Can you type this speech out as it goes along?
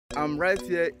I'm right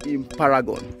here in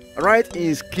Paragon, right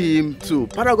in Scheme 2,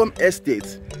 Paragon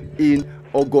Estate in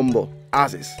Ogombo,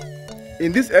 Ajah.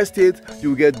 In this estate,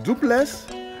 you get duplex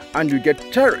and you get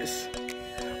terrace.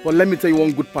 But let me tell you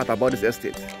one good part about this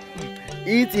estate.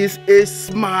 It is a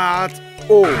smart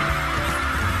home.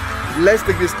 Let's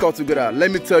take this tour together.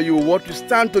 Let me tell you what you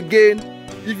stand to gain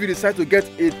if you decide to get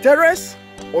a terrace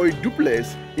or a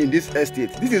duplex in this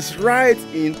estate. This is right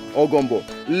in Ogombo,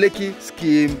 Lekki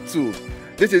Scheme 2.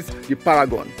 This is the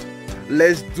Paragon.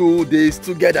 Let's do this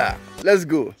together. Let's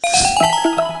go.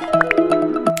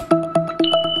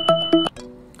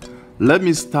 Let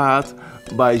me start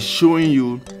by showing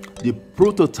you the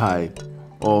prototype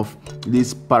of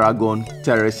these Paragon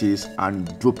terraces and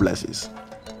duplexes.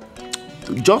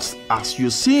 Just as you're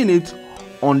seeing it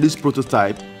on this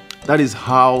prototype, that is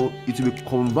how it will be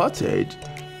converted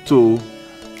to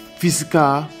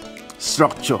physical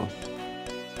structure.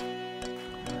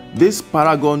 This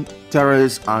Paragon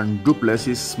terrace and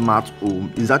duplexes smart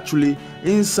home is actually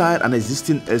inside an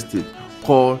existing estate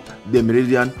called the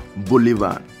Meridian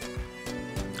Boulevard.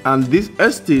 And this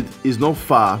estate is not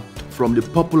far from the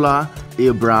popular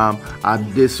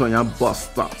Adesanya bus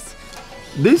stop.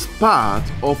 This part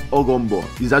of Ogombo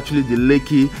is actually the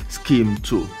Lekki Scheme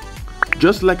 2.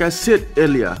 Just like I said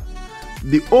earlier,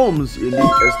 the homes in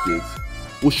this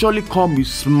estate will surely come with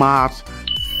smart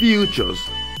features.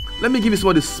 Let me give you some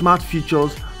of the smart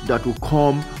features that will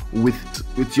come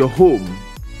with your home.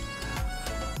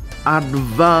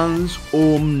 Advanced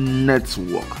home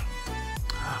network,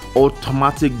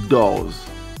 automatic doors,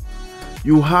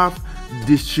 you have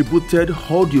distributed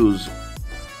audios,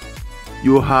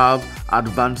 you have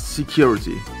advanced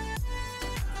security,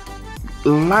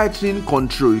 lighting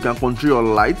control, you can control your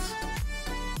lights,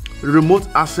 remote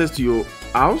access to your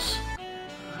house,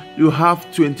 you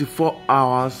have 24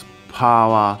 hours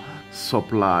power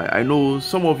supply. I know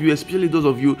some of you, especially those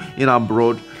of you in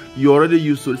abroad, you're already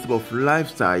used to this type of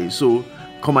lifestyle, so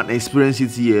come and experience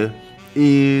it here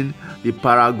in the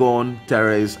Paragon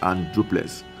terrace and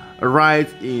duplex, right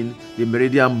in the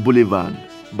Meridian Boulevard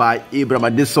by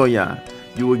Adesanya.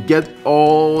 You will get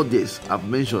all this I've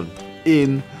mentioned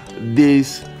in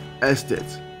this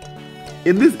estate.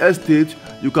 In this estate,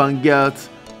 you can get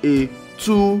a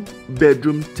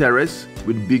 2-bedroom terrace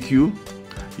with BQ.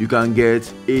 You can get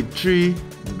a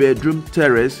 3-bedroom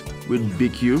terrace with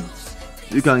BQ.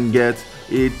 You can get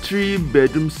a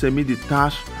 3-bedroom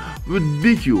semi-detached with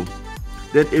BQ.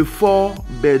 Then a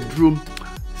 4-bedroom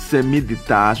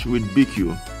semi-detached with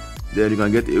BQ. Then you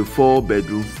can get a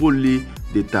 4-bedroom fully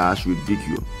detached with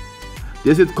BQ.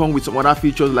 This it comes with some other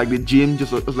features like the gym,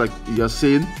 just like you're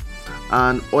saying,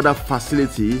 and other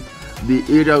facility. The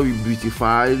area will be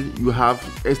beautified. You have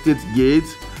estate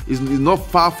gates. It's not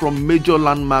far from major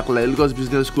landmark like Lagos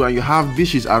Business School, and you have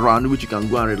beaches around which you can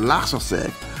go and relax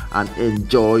yourself and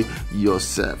enjoy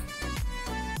yourself.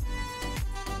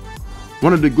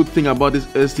 One of the good things about this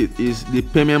estate is the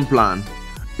payment plan.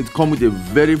 It comes with a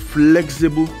very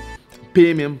flexible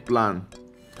payment plan.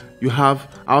 You have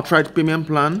outright payment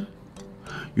plan,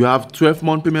 you have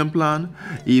 12-month payment plan,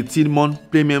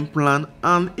 18-month payment plan,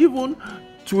 and even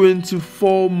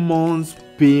 24 months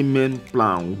payment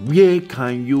plan. Where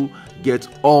can you get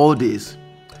all this?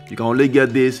 You can only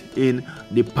get this in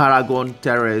the Paragon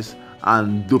terrace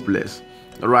and duplex,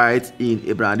 right in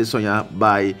Adesanya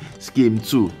by Scheme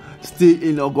 2, still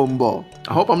in Ogombo.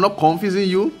 I hope I'm not confusing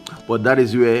you, but that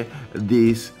is where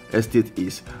this estate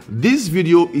is. This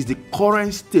video is the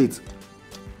current state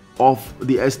of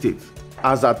the estate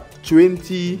as at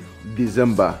 20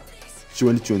 December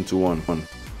 2021.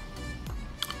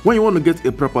 When you want to get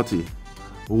a property,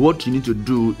 what you need to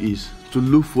do is to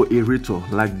look for a realtor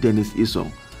like Dennis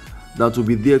Isong that will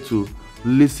be there to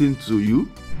listen to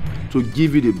you, to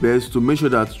give you the best, to make sure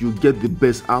that you get the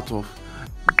best out of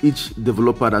each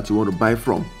developer that you want to buy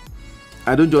from.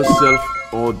 I don't just sell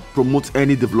or promote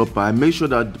any developer. I make sure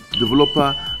that the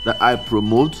developer that I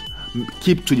promote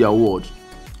keep to their word,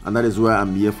 and that is why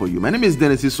I'm here for you. My name is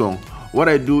Dennis Isong. What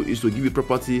I do is to give you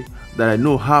property that I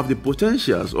know have the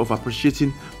potentials of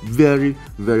appreciating very,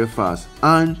 very fast.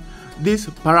 And this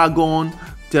Paragon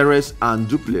terrace and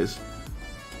duplex,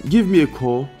 give me a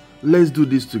call. Let's do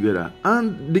this together.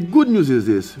 And the good news is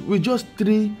this: with just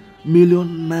 3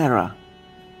 million naira,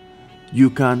 you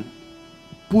can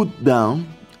put down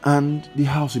and the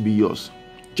house will be yours.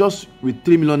 Just with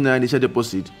 3 million naira initial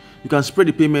deposit, you can spread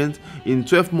the payment in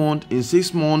 12 months, in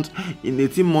 6 months, in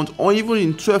 18 months, or even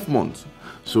in 12 months.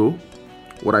 So,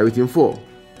 what are you waiting for?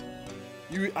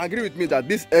 You will agree with me that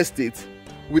this estate,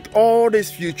 with all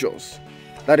these features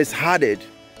that is added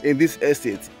in this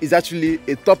estate, is actually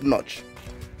a top notch.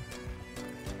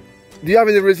 Do you have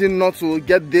any reason not to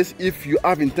get this if you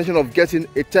have intention of getting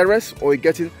a terrace or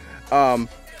getting a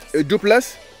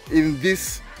duplex in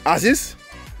these houses?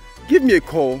 Give me a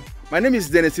call. My name is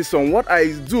Dennis Sison. What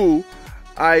I do,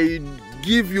 I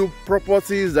give you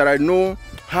properties that I know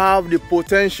have the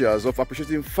potentials of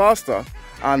appreciating faster,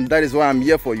 and that is why I'm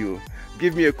here for you.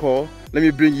 Give me a call. Let me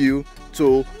bring you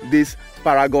to this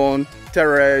Paragon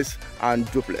Terrace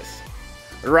and Duplex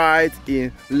right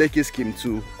in Lekki Scheme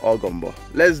 2, Ogombo.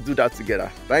 Let's do that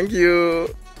together. Thank you.